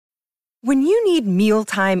When you need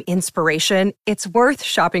mealtime inspiration, it's worth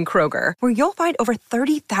shopping Kroger, where you'll find over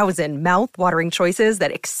 30,000 mouth-watering choices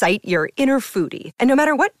that excite your inner foodie. And no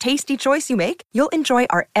matter what tasty choice you make, you'll enjoy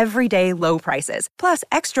our everyday low prices, plus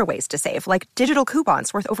extra ways to save, like digital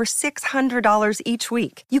coupons worth over $600 each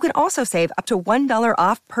week. You can also save up to $1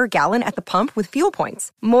 off per gallon at the pump with fuel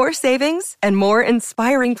points. More savings and more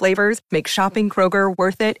inspiring flavors make shopping Kroger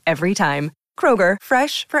worth it every time. Kroger,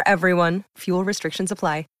 fresh for everyone. Fuel restrictions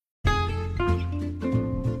apply.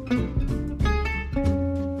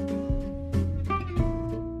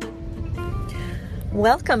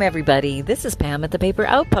 Welcome, everybody. This is Pam at the Paper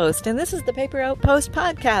Outpost, and this is the Paper Outpost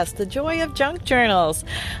podcast, the joy of junk journals.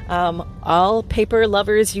 All paper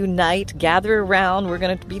lovers unite, gather around. We're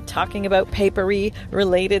going to be talking about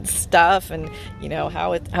papery-related stuff and, you know,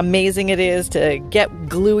 how amazing it is to get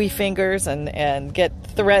gluey fingers and get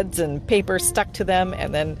threads and paper stuck to them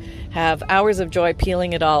and then have hours of joy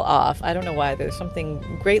peeling it all off. I don't know why. There's something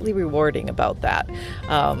greatly rewarding about that.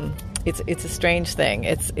 It's a strange thing.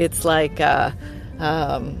 It's like...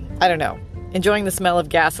 I don't know, enjoying the smell of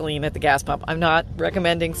gasoline at the gas pump. I'm not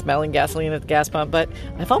recommending smelling gasoline at the gas pump, but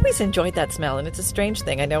I've always enjoyed that smell, and it's a strange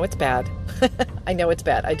thing. I know it's bad. I know it's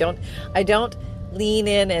bad. I don't lean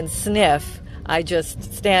in and sniff. I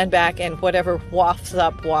just stand back and whatever wafts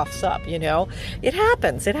up, you know? It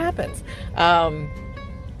happens. Yep,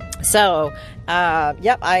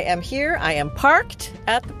 I am here. I am parked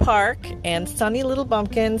at the park, and Sunny Little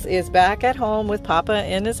Bumpkins is back at home with Papa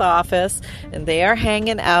in his office, and they are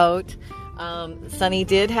hanging out. Sunny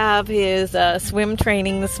did have his swim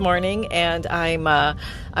training this morning, and I'm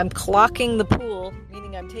clocking the pool,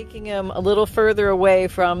 meaning I'm taking him a little further away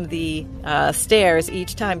from the stairs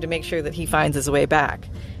each time to make sure that he finds his way back.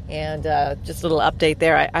 And just a little update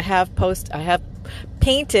there. I have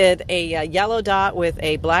painted a yellow dot with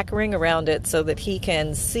a black ring around it so that he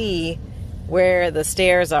can see where the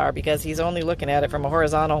stairs are, because he's only looking at it from a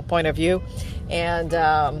horizontal point of view. And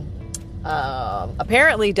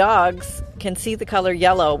apparently dogs can see the color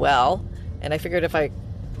yellow well, and I figured if I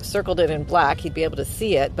circled it in black he'd be able to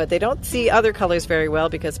see it, but they don't see other colors very well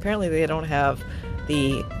because apparently they don't have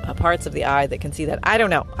the parts of the eye that can see that. I don't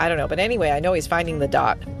know. But anyway, I know he's finding the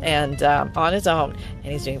dot and on his own,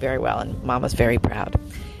 and he's doing very well, and Mama's very proud.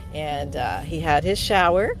 And he had his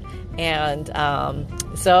shower, and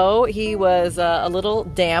so he was a little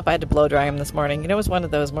damp. I had to blow dry him this morning. You know, it was one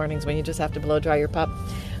of those mornings when you just have to blow dry your pup.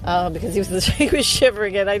 Because he was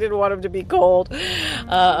shivering and I didn't want him to be cold.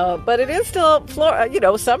 But it is still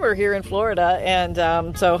summer here in Florida.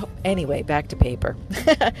 And so anyway, back to paper.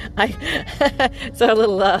 So a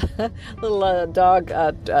little dog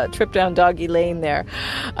trip down doggy lane there.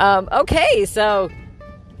 Okay, so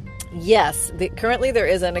yes, currently there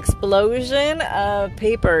is an explosion of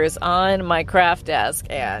papers on my craft desk,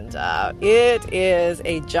 and it is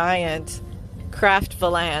a giant craft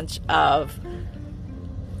avalanche of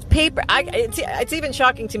paper. It's even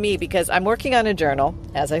shocking to me because I'm working on a journal,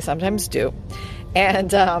 as I sometimes do,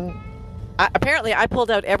 and apparently I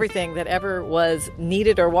pulled out everything that ever was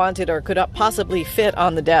needed or wanted or could possibly fit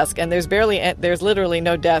on the desk, and there's literally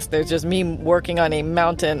no desk. There's just me working on a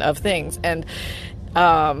mountain of things, and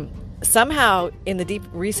somehow in the deep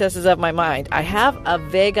recesses of my mind, I have a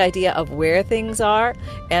vague idea of where things are.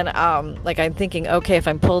 And I'm thinking, okay, if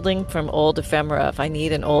I'm pulling from old ephemera, if I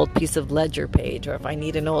need an old piece of ledger page, or if I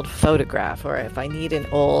need an old photograph, or if I need an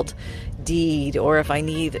old deed, or if I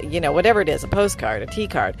need, whatever it is, a postcard, a T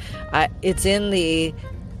card, it's in the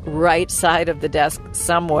right side of the desk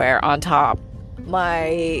somewhere on top.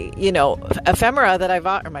 My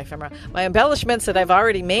embellishments that I've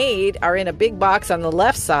already made are in a big box on the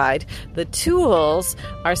left side. The tools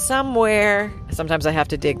are somewhere. Sometimes I have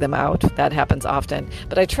to dig them out. That happens often.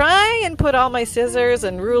 But I try and put all my scissors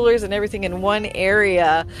and rulers and everything in one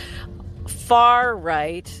area, far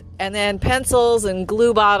right, and then pencils and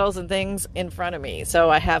glue bottles and things in front of me. So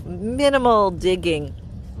I have minimal digging.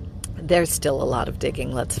 There's still a lot of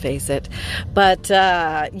digging, let's face it. But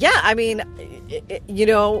when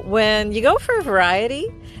you go for a variety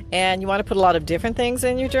and you want to put a lot of different things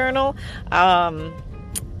in your journal,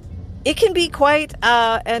 it can be quite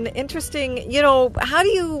an interesting, how do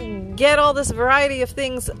you get all this variety of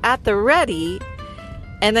things at the ready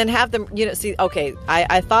and then have them,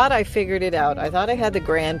 I thought I figured it out. I thought I had the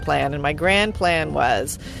grand plan, and my grand plan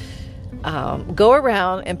was go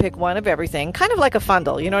around and pick one of everything, kind of like a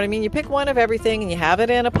fundle. You know what I mean? You pick one of everything and you have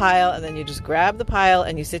it in a pile, and then you just grab the pile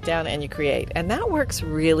and you sit down and you create. And that works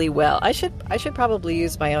really well. I should probably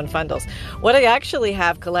use my own fundles. What I actually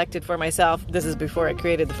have collected for myself, this is before I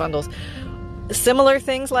created the fundles, similar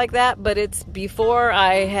things like that, but it's before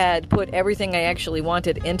I had put everything I actually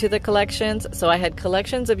wanted into the collections. So I had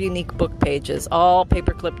collections of unique book pages, all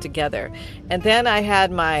paper clipped together. And then I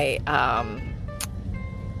had my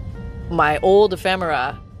my old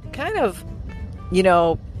ephemera kind of,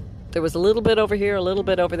 there was a little bit over here, a little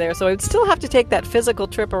bit over there. So I'd still have to take that physical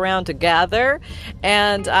trip around to gather.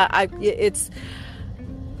 And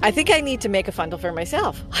I think I need to make a fundle for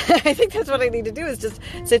myself. I think that's what I need to do, is just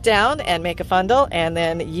sit down and make a fundle and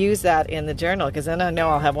then use that in the journal, because then I know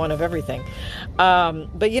I'll have one of everything.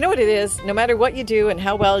 But you know what it is? No matter what you do and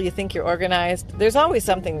how well you think you're organized, there's always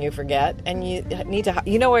something you forget, and you need to,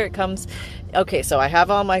 where it comes. Okay, so I have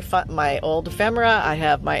all my old ephemera, I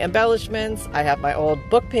have my embellishments, I have my old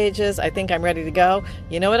book pages. I think I'm ready to go.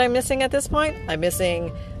 You know what I'm missing at this point? I'm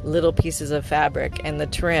missing little pieces of fabric and the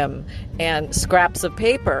trim and scraps of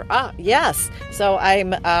paper. Yes. So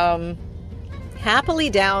I'm happily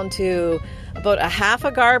down to about a half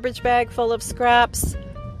a garbage bag full of scraps.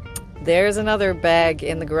 There's another bag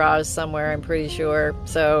in the garage somewhere, I'm pretty sure.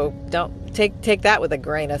 So don't take that with a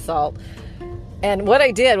grain of salt. And what I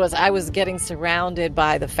did was I was getting surrounded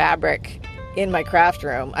by the fabric in my craft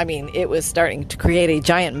room. I mean, it was starting to create a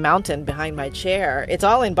giant mountain behind my chair. It's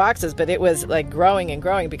all in boxes, but it was like growing and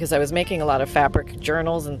growing because I was making a lot of fabric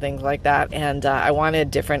journals and things like that. And I wanted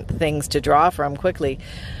different things to draw from quickly.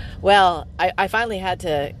 Well, I finally had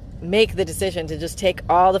to make the decision to just take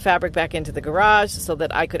all the fabric back into the garage so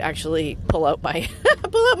that I could actually pull out my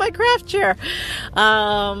craft chair.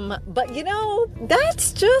 But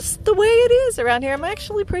that's just the way it is around here. I'm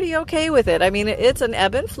actually pretty okay with it. I mean, it's an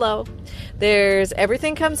ebb and flow.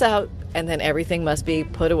 Everything comes out, and then everything must be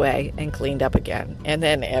put away and cleaned up again. And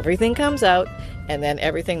then everything comes out, and then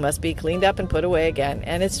everything must be cleaned up and put away again.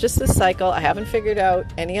 And it's just this cycle. I haven't figured out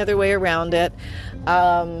any other way around it.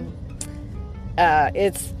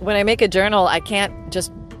 It's when I make a journal, I can't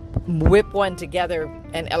just whip one together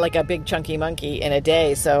and like a big chunky monkey in a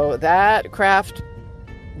day. So that craft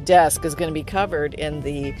desk is going to be covered in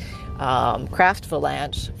the craft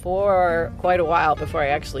phalange for quite a while before I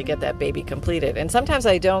actually get that baby completed. And sometimes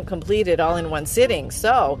I don't complete it all in one sitting.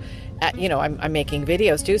 So, I'm making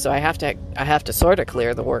videos too, so I have to sort of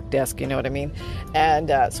clear the work desk, you know what I mean? And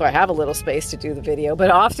so I have a little space to do the video, but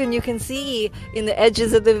often you can see in the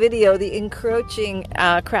edges of the video the encroaching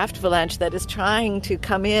craft phalange that is trying to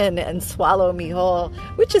come in and swallow me whole,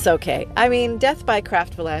 which is okay. I mean, death by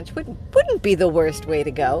craft phalange wouldn't be the worst way to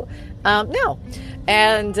go. No.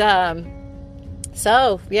 And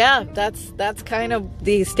so yeah, that's kind of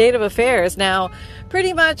the state of affairs now.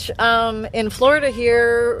 Pretty much in Florida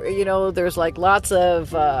here, there's like lots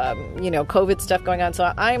of COVID stuff going on.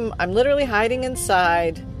 So I'm literally hiding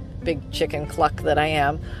inside, big chicken cluck that I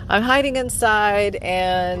am. I'm hiding inside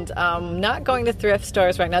and not going to thrift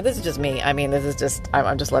stores right now. This is just me. I mean, this is just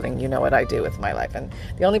I'm just letting you know what I do with my life. And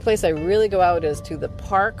the only place I really go out is to the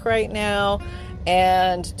park right now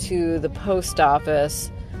and to the post office,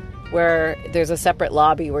 where there's a separate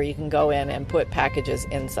lobby where you can go in and put packages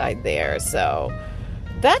inside there. So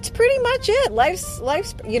that's pretty much it. Life's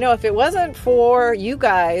if it wasn't for you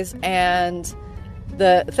guys and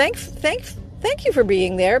the thank you for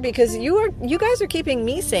being there, because you guys are keeping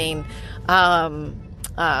me sane.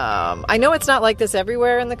 I know it's not like this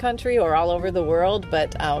everywhere in the country or all over the world,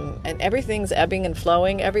 but and everything's ebbing and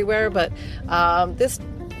flowing everywhere, but this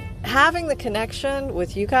having the connection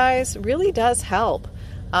with you guys really does help.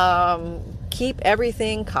 Keep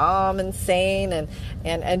everything calm and sane,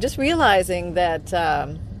 and just realizing that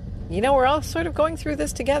we're all sort of going through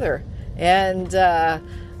this together. And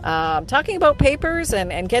talking about papers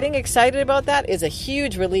and getting excited about that is a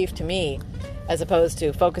huge relief to me, as opposed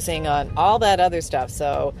to focusing on all that other stuff.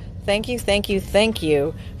 So thank you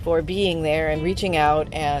for being there and reaching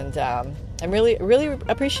out, and I'm really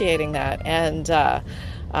appreciating that. And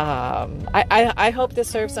I hope this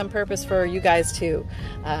serves some purpose for you guys too.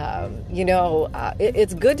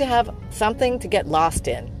 It's good to have something to get lost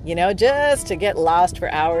in, just to get lost for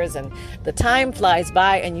hours, and the time flies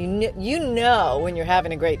by, and when you're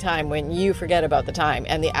having a great time when you forget about the time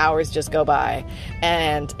and the hours just go by.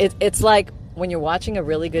 And it's like when you're watching a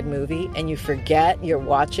really good movie and you forget you're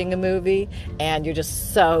watching a movie, and you're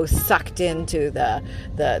just so sucked into the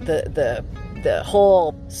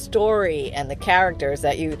whole story and the characters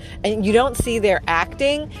that you don't see their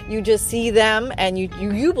acting, you just see them, and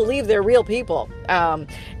you believe they're real people.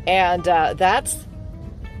 That's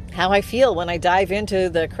how I feel when I dive into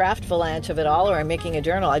the craft phalange of it all, or I'm making a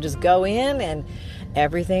journal. I just go in and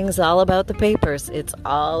everything's all about the papers. It's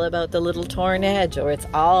all about the little torn edge, or it's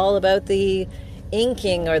all about the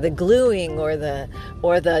inking or the gluing or the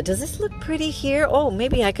does this look pretty here? Oh,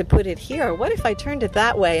 maybe I could put it here. What if I turned it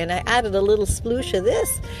that way and I added a little sploosh of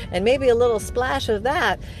this and maybe a little splash of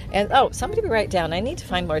that? And somebody write down. I need to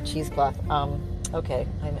find more cheesecloth. Okay,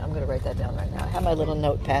 I'm going to write that down right now. I have my little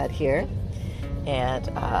notepad here.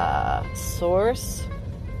 And source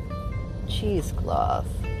cheesecloth.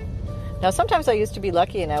 Now, sometimes I used to be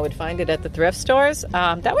lucky and I would find it at the thrift stores.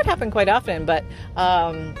 That would happen quite often, but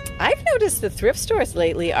I've noticed the thrift stores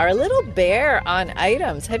lately are a little bare on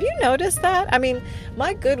items. Have you noticed that? I mean,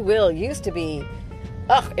 my Goodwill used to be,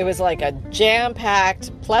 it was like a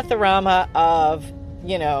jam-packed plethora of,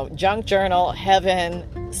 junk journal,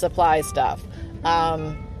 heaven, supply stuff.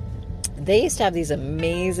 They used to have these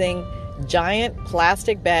amazing giant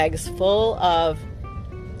plastic bags full of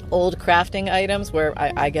old crafting items where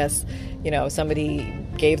I guess, somebody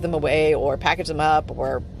gave them away or packaged them up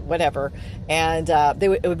or whatever. And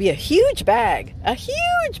it would be a huge bag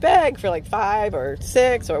for like $5 or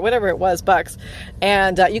 $6 or whatever it was bucks.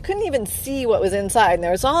 And you couldn't even see what was inside. And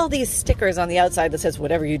there was all these stickers on the outside that says,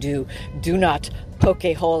 whatever you do, do not poke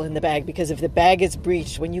a hole in the bag, because if the bag is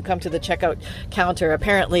breached when you come to the checkout counter,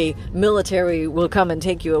 apparently military will come and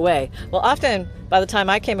take you away. Well, often by the time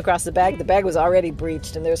I came across the bag was already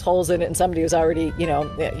breached and there's holes in it and somebody was already,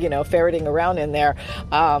 ferreting around in there.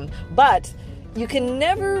 But you can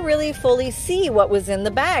never really fully see what was in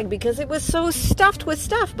the bag because it was so stuffed with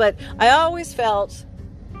stuff. But I always felt,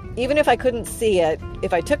 even if I couldn't see it,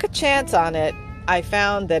 if I took a chance on it, I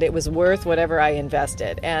found that it was worth whatever I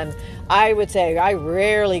invested. And I would say I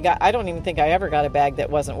don't even think I ever got a bag that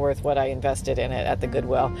wasn't worth what I invested in it at the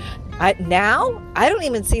Goodwill. Now, I don't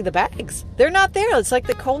even see the bags. They're not there. It's like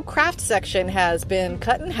the cold craft section has been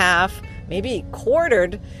cut in half, maybe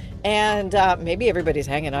quartered, and maybe everybody's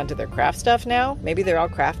hanging on to their craft stuff now. Maybe they're all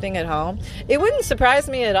crafting at home. It wouldn't surprise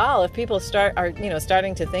me at all if people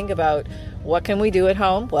starting to think about, what can we do at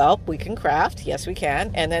home? Well, we can craft. Yes, we can.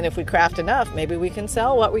 And then if we craft enough, maybe we can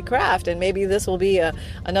sell what we craft. And maybe this will be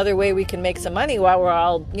another way we can make some money while we're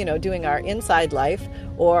all, doing our inside life.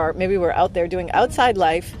 Or maybe we're out there doing outside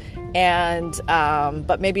life. And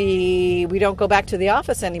but maybe we don't go back to the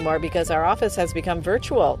office anymore because our office has become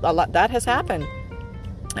virtual. A lot that has happened.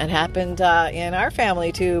 It happened in our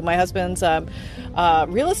family to my husband's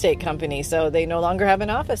real estate company. So they no longer have an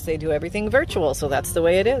office. They do everything virtual. So that's the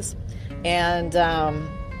way it is. And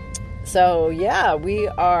we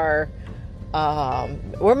are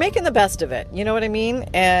we're making the best of it. You know what I mean?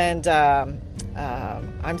 And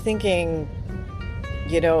I'm thinking,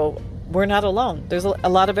 we're not alone. There's a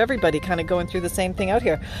lot of everybody kind of going through the same thing out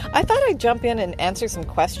here. I thought I'd jump in and answer some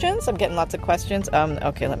questions. I'm getting lots of questions.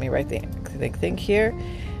 Okay, let me write the thing here.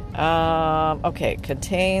 Okay,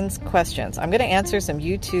 contains questions. I'm going to answer some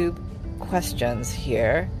YouTube questions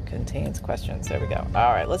here. Contains questions. There we go.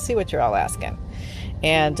 All right, let's see what you're all asking.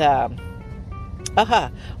 And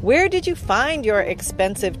where did you find your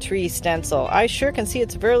expensive tree stencil? I sure can see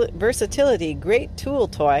its versatility. Great tool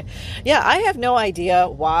toy. Yeah, I have no idea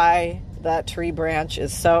why that tree branch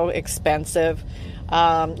is so expensive.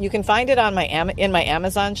 You can find it on in my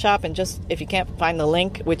Amazon shop, and just if you can't find the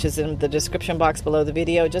link, which is in the description box below the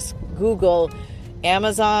video, just Google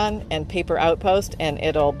Amazon and Paper Outpost, and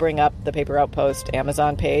it'll bring up the Paper Outpost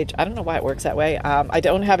Amazon page. I don't know why it works that way. I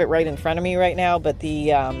don't have it right in front of me right now, but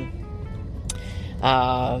it's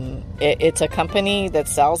a company that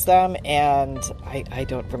sells them, and I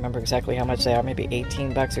don't remember exactly how much they are, maybe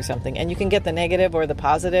 $18 or something. And you can get the negative or the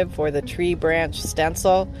positive for the tree branch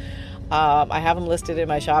stencil. I have them listed in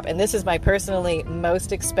my shop, and this is my personally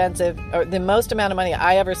most expensive, or the most amount of money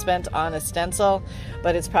I ever spent on a stencil,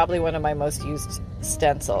 but it's probably one of my most used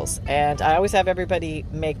stencils. And I always have everybody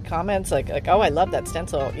make comments like, oh, I love that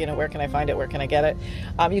stencil. Where can I find it? Where can I get it?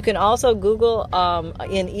 You can also Google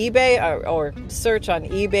in eBay or search on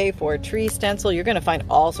eBay for tree stencil. You're going to find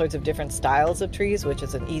all sorts of different styles of trees, which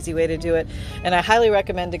is an easy way to do it. And I highly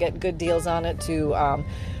recommend, to get good deals on it, to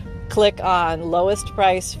click on lowest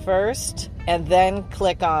price first, and then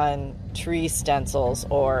click on tree stencils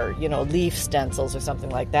or, leaf stencils or something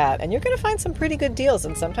like that. And you're going to find some pretty good deals.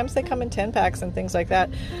 And sometimes they come in 10 packs and things like that.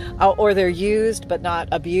 Or they're used but not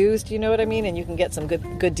abused, you know what I mean? And you can get some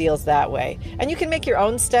good deals that way. And you can make your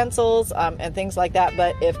own stencils and things like that.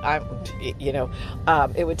 But if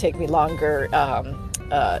it would take me longer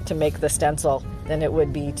to make the stencil than it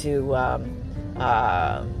would be to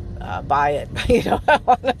buy it,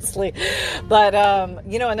 honestly. But,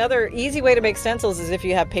 another easy way to make stencils is if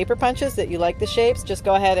you have paper punches that you like the shapes, just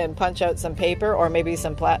go ahead and punch out some paper, or maybe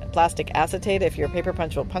some plastic acetate if your paper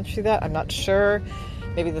punch will punch through that. I'm not sure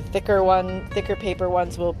maybe the thicker paper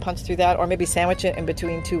ones will punch through that, or maybe sandwich it in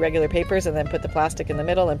between two regular papers and then put the plastic in the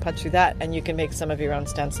middle and punch through that, and you can make some of your own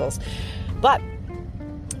stencils. But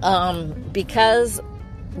because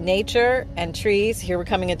nature and trees, here we're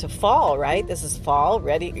coming into fall, right? This is fall,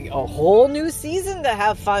 ready, a whole new season to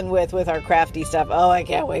have fun with our crafty stuff. Oh, I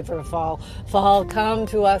can't wait for fall. Fall, come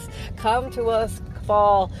to us,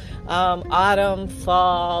 fall, autumn,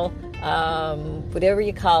 fall, whatever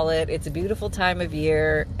you call it. It's a beautiful time of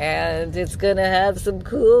year, and it's gonna have some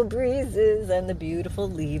cool breezes, and the beautiful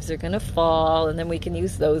leaves are gonna fall, and then we can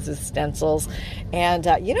use those as stencils. And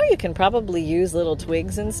you can probably use little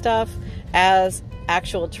twigs and stuff as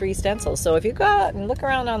actual tree stencils. So if you go out and look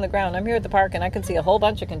around on the ground, I'm here at the park and I can see a whole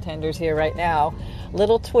bunch of contenders here right now,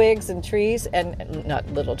 little twigs and trees, and not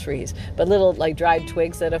little trees, but little like dried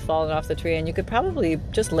twigs that have fallen off the tree, and you could probably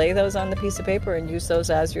just lay those on the piece of paper and use those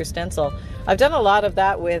as your stencil. I've done a lot of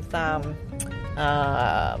that with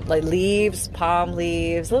like leaves, palm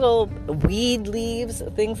leaves, little weed leaves,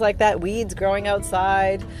 things like that, weeds growing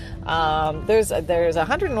outside. There's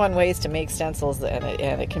 101 ways to make stencils, and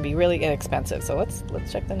it can be really inexpensive. So let's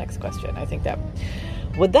check the next question. I think that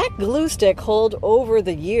would that glue stick hold over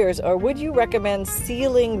the years, or would you recommend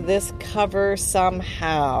sealing this cover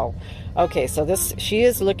somehow? Okay, so she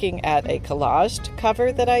is looking at a collaged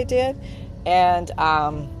cover that I did, and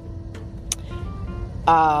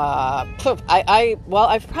I've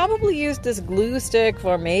probably used this glue stick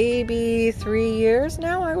for maybe 3 years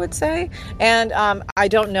now, I would say. And I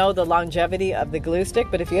don't know the longevity of the glue stick,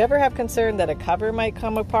 but if you ever have concern that a cover might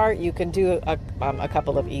come apart, you can do a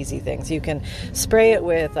couple of easy things. You can spray it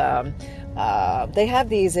with, they have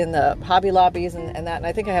these in the Hobby Lobbies and that, and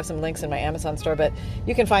I think I have some links in my Amazon store, but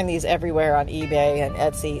you can find these everywhere on eBay and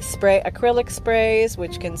Etsy. Acrylic sprays,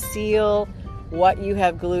 which can seal what you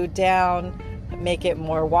have glued down, make it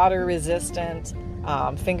more water resistant,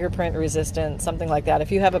 fingerprint resistant, something like that.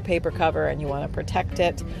 If you have a paper cover and you want to protect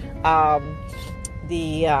it,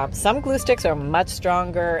 some glue sticks are much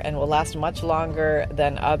stronger and will last much longer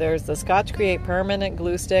than others. The Scotch Create Permanent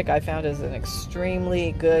Glue Stick I found is an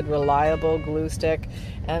extremely good, reliable glue stick,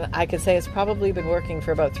 and I could say it's probably been working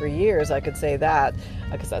for about 3 years. I could say that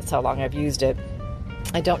because that's how long I've used it.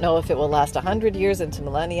 I don't know if it will last 100 years into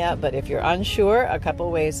millennia, but if you're unsure, a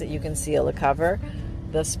couple ways that you can seal a cover.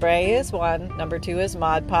 The spray is one. Number two is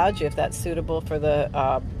Mod Podge, if that's suitable for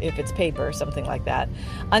if it's paper, something like that.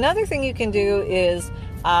 Another thing you can do is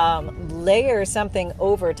layer something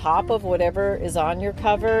over top of whatever is on your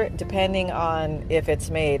cover, depending on if it's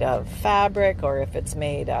made of fabric or if it's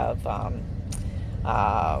made of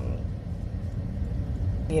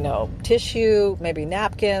tissue, maybe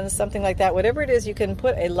napkins, something like that. Whatever it is, you can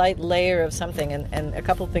put a light layer of something. And a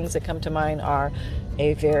couple things that come to mind are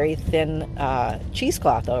a very thin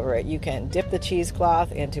cheesecloth over it. You can dip the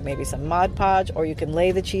cheesecloth into maybe some Mod Podge, or you can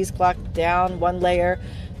lay the cheesecloth down one layer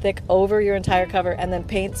thick over your entire cover and then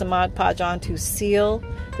paint some Mod Podge on to seal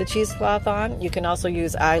the cheesecloth on. You can also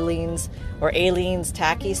use Eileen's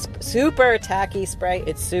super tacky spray.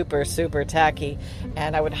 It's super, super tacky,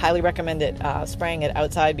 and I would highly recommend it spraying it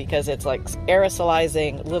outside because it's like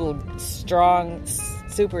aerosolizing little strong,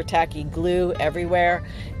 super tacky glue everywhere,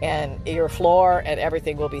 and your floor and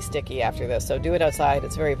everything will be sticky after this. So do it outside.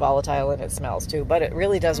 It's very volatile and it smells too, but it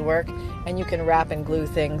really does work, and you can wrap and glue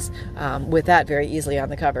things with that very easily on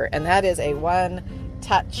the cover. And that is a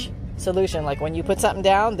one-touch solution. Like when you put something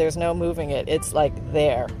down, there's no moving it. It's like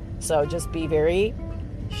there. So just be very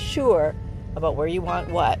sure about where you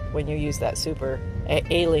want what when you use that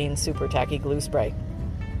Alene super tacky glue spray.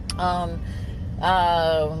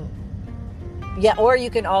 Or you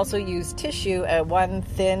can also use tissue, one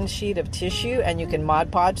thin sheet of tissue, and you can Mod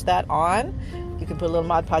Podge that on. You can put a little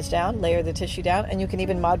Mod Podge down, layer the tissue down, and you can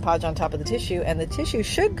even Mod Podge on top of the tissue, and the tissue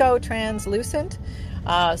should go translucent,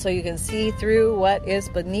 so you can see through what is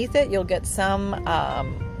beneath it. You'll get some,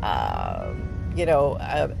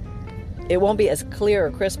 it won't be as clear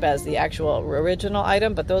or crisp as the actual original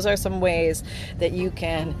item, but those are some ways that you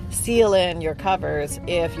can seal in your covers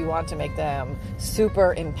if you want to make them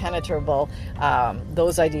super impenetrable.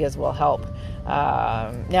 Those ideas will help.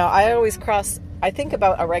 Now, I think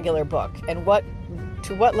about a regular book and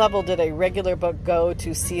to what level did a regular book go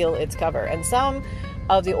to seal its cover? And some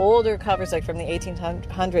of the older covers, like from the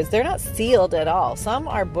 1800s, they're not sealed at all. Some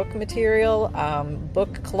are book material,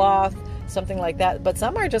 book cloth, something like that, but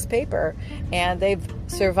some are just paper, and they've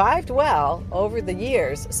survived well over the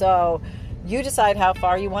years. So you decide how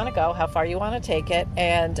far you want to go, how far you want to take it,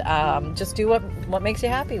 and just do what makes you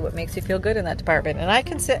happy, what makes you feel good in that department. And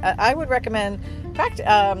I would recommend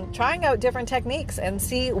trying out different techniques and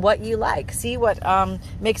see what you like, see what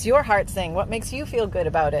makes your heart sing, what makes you feel good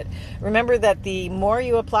about it. Remember that the more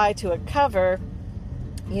you apply to a cover,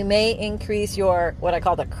 you may increase your, what I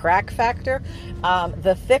call the crack factor.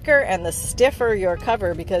 The thicker and the stiffer your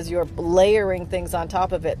cover, because you're layering things on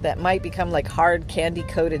top of it that might become like hard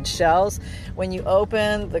candy-coated shells. When you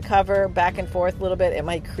open the cover back and forth a little bit, it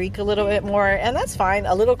might creak a little bit more, and that's fine.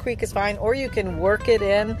 A little creak is fine, or you can work it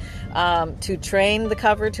in to train the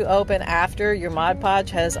cover to open after your Mod Podge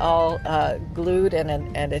has all glued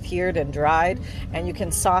and adhered and dried, and you can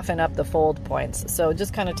soften up the fold points. So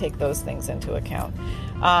just kind of take those things into account.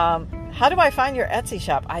 How do I find your Etsy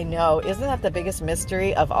shop? I know, isn't that the biggest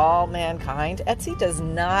mystery of all mankind? Etsy does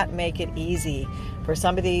not make it easy for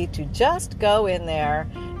somebody to just go in there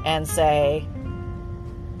and say,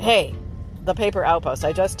 hey, the Paper Outpost.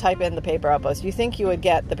 I just type in the Paper Outpost. You think you would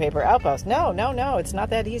get the Paper Outpost. No, it's not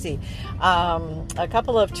that easy. A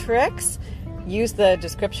couple of tricks. Use the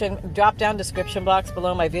drop-down description box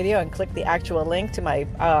below my video and click the actual link to my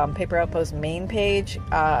Paper Outpost main page.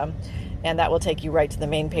 And that will take you right to the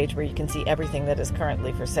main page where you can see everything that is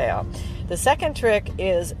currently for sale. The second trick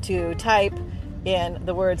is to type in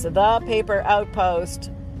the words "the Paper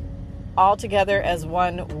Outpost" all together as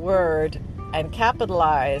one word and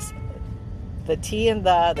capitalize the T in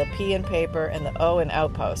the P in paper, and the O in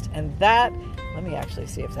outpost. And that, let me actually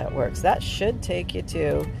see if that works. That should take you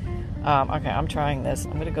to, okay, I'm trying this.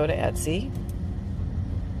 I'm going to go to Etsy.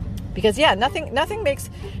 Because, yeah, nothing makes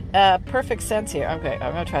perfect sense here. Okay,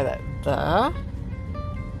 I'm going to try that.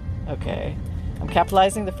 Okay, I'm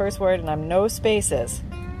capitalizing the first word, and I'm no spaces.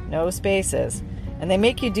 And they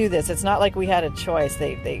make you do this. It's not like we had a choice.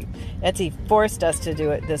 Etsy forced us to do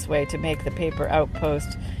it this way to make the Paper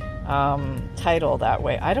Outpost title that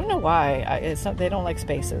way. I don't know why. They don't like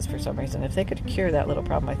spaces for some reason. If they could cure that little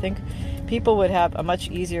problem, I think people would have a much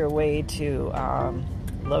easier way to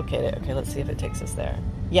locate it. Okay, let's see if it takes us there.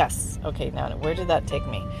 Yes. Okay, now where did that take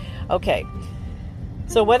me? Okay.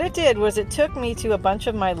 So what it did was it took me to a bunch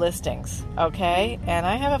of my listings, okay? And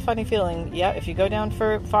I have a funny feeling, yeah, if you go down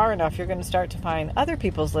far enough, you're going to start to find other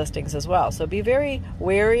people's listings as well. So be very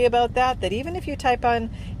wary about that even if you type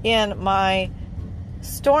in my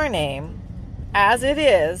store name, as it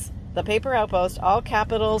is, the Paper Outpost, all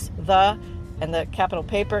capitals, and the capital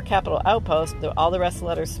Paper, capital Outpost, all the rest of the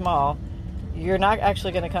letters small, you're not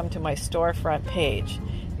actually going to come to my storefront page.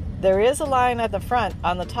 There is a line at the front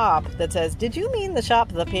on the top that says, "Did you mean the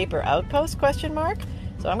shop The Paper Outpost?" ? So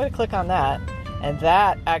I'm going to click on that, and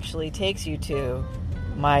that actually takes you to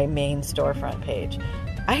my main storefront page.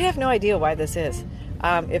 I have no idea why this is.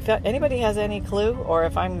 If anybody has any clue, or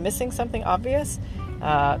if I'm missing something obvious,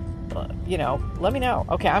 let me know.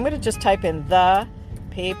 Okay, I'm going to just type in The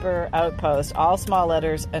Paper Outpost, all small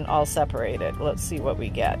letters and all separated. Let's see what we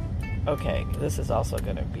get. Okay, this is also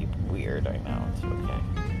going to be weird, I know. It's okay.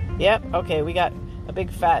 Yep, okay, we got a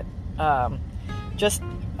big fat, what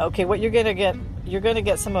you're going to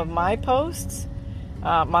get some of my posts,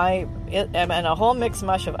 and a whole mixed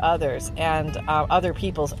mush of others, and other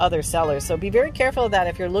people's other sellers. So be very careful of that.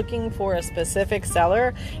 If you're looking for a specific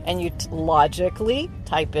seller and you logically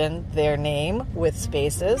type in their name with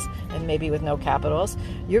spaces and maybe with no capitals,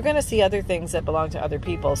 you're going to see other things that belong to other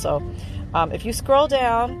people. So if you scroll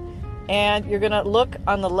down and you're going to look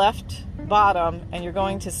on the left bottom, and you're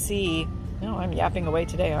going to see, I'm yapping away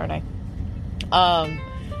today, aren't I?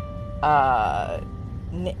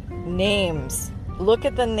 Names. Look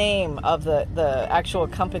at the name of the actual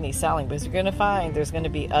company selling, because you're going to find there's going to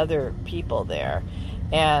be other people there.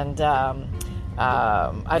 And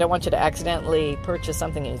I don't want you to accidentally purchase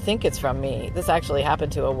something and you think it's from me. This actually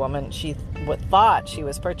happened to a woman. She thought she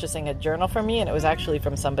was purchasing a journal from me, and it was actually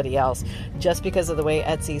from somebody else, just because of the way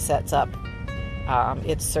Etsy sets up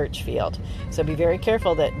its search field. So be very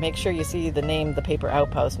careful that make sure you see the name, The Paper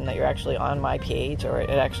Outpost, and that you're actually on my page, or it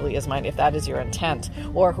actually is mine, if that is your intent,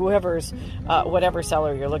 or whoever's, whatever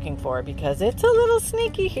seller you're looking for, because it's a little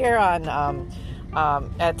sneaky here on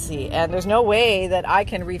Etsy, and there's no way that I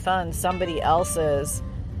can refund somebody else's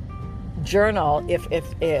journal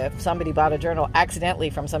if somebody bought a journal accidentally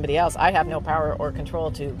from somebody else. I have no power or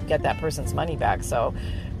control to get that person's money back. So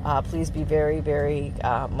please be very, very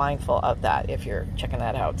mindful of that if you're checking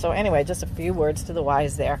that out. So anyway, just a few words to the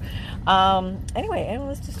wise there. Anyway,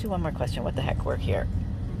 let's just do one more question. What the heck, we're here.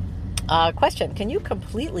 Question: can you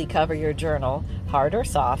completely cover your journal, hard or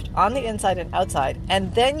soft, on the inside and outside,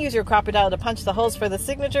 and then use your crocodile to punch the holes for the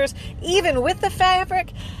signatures, even with the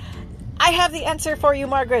fabric? I have the answer for you,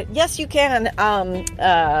 Margaret. Yes, you can.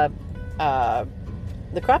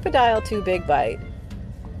 The Crocodile 2 Big Bite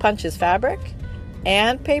punches fabric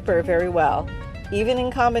and paper very well, even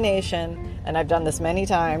in combination. And I've done this many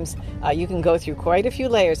times. You can go through quite a few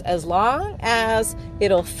layers as long as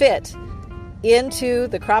it'll fit into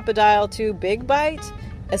the Crocodile 2 Big Bite,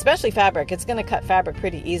 especially fabric. It's going to cut fabric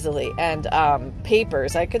pretty easily. And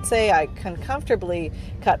papers, I could say I can comfortably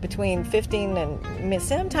cut between 15 and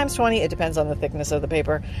sometimes 20. It depends on the thickness of the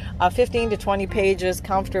paper. 15 to 20 pages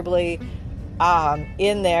comfortably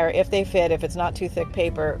in there if they fit, if it's not too thick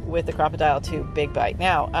paper, with the Crocodile 2 Big Bite.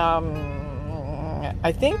 Now,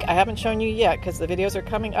 I think I haven't shown you yet because the videos are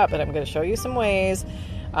coming up, but I'm going to show you some ways.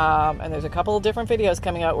 And there's a couple of different videos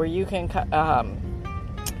coming out where you can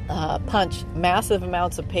punch massive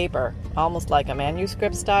amounts of paper, almost like a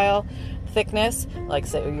manuscript style thickness. Like,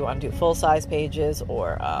 say you want to do full-size pages,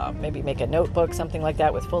 or maybe make a notebook, something like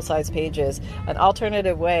that with full-size pages. An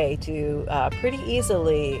alternative way to pretty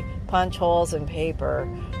easily punch holes in paper.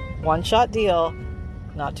 One-shot deal,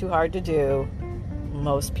 not too hard to do.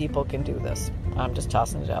 Most people can do this. I'm just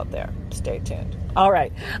tossing it out there. Stay tuned. All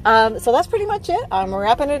right. So that's pretty much it. I'm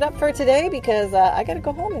wrapping it up for today because I got to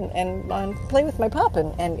go home and play with my pup.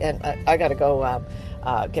 And I got to go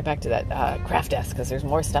get back to that craft desk because there's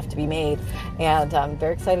more stuff to be made. And I'm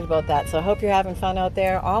very excited about that. So I hope you're having fun out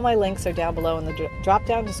there. All my links are down below in the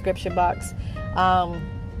drop-down description box.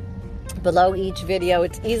 Below each video.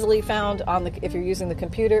 It's easily found if you're using the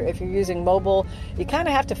computer. If you're using mobile, you kind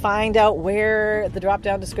of have to find out where the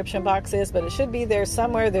drop-down description box is, but it should be there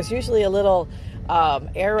somewhere. There's usually a little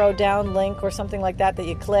arrow down link or something like that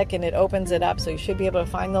you click and it opens it up, so you should be able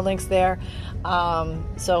to find the links there.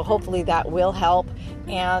 So hopefully that will help,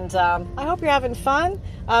 and I hope you're having fun.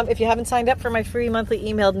 If you haven't signed up for my free monthly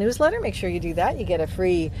emailed newsletter, make sure you do that. You get a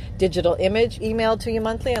free digital image emailed to you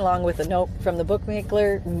monthly, along with a note from the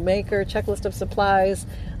bookmaker, checklist of supplies,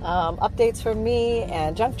 updates from me,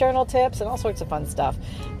 and junk journal tips, and all sorts of fun stuff.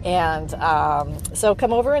 And so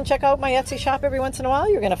come over and check out my Etsy shop every once in a while.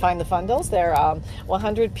 You're going to find the fundles. They're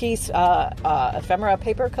 100-piece ephemera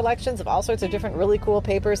paper collections of all sorts of different really cool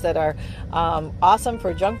papers that are awesome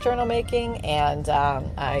for junk journal making. And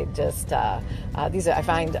these I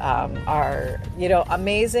find are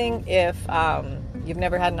amazing if you've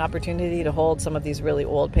never had an opportunity to hold some of these really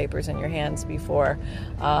old papers in your hands before,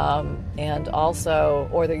 and also,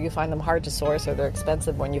 or that you find them hard to source, or they're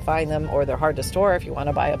expensive when you find them, or they're hard to store if you want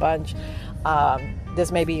to buy a bunch.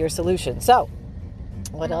 This may be your solution. So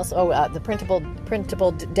what else? The printable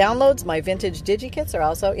downloads, my vintage digikits, are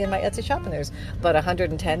also in my Etsy shop, and there's about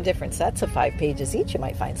 110 different sets of 5 pages each. You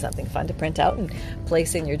might find something fun to print out and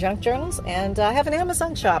place in your junk journals. And I have an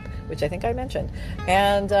Amazon shop, which I think I mentioned.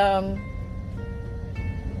 And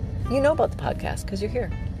you know about the podcast because you're here.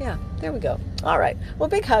 Yeah, there we go. All right. Well,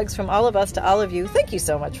 big hugs from all of us to all of you. Thank you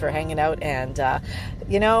so much for hanging out. And,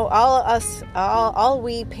 all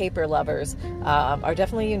we paper lovers are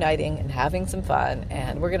definitely uniting and having some fun.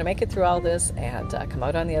 And we're going to make it through all this and come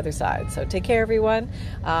out on the other side. So take care, everyone.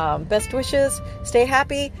 Best wishes. Stay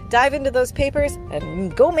happy. Dive into those papers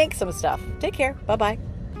and go make some stuff. Take care. Bye-bye.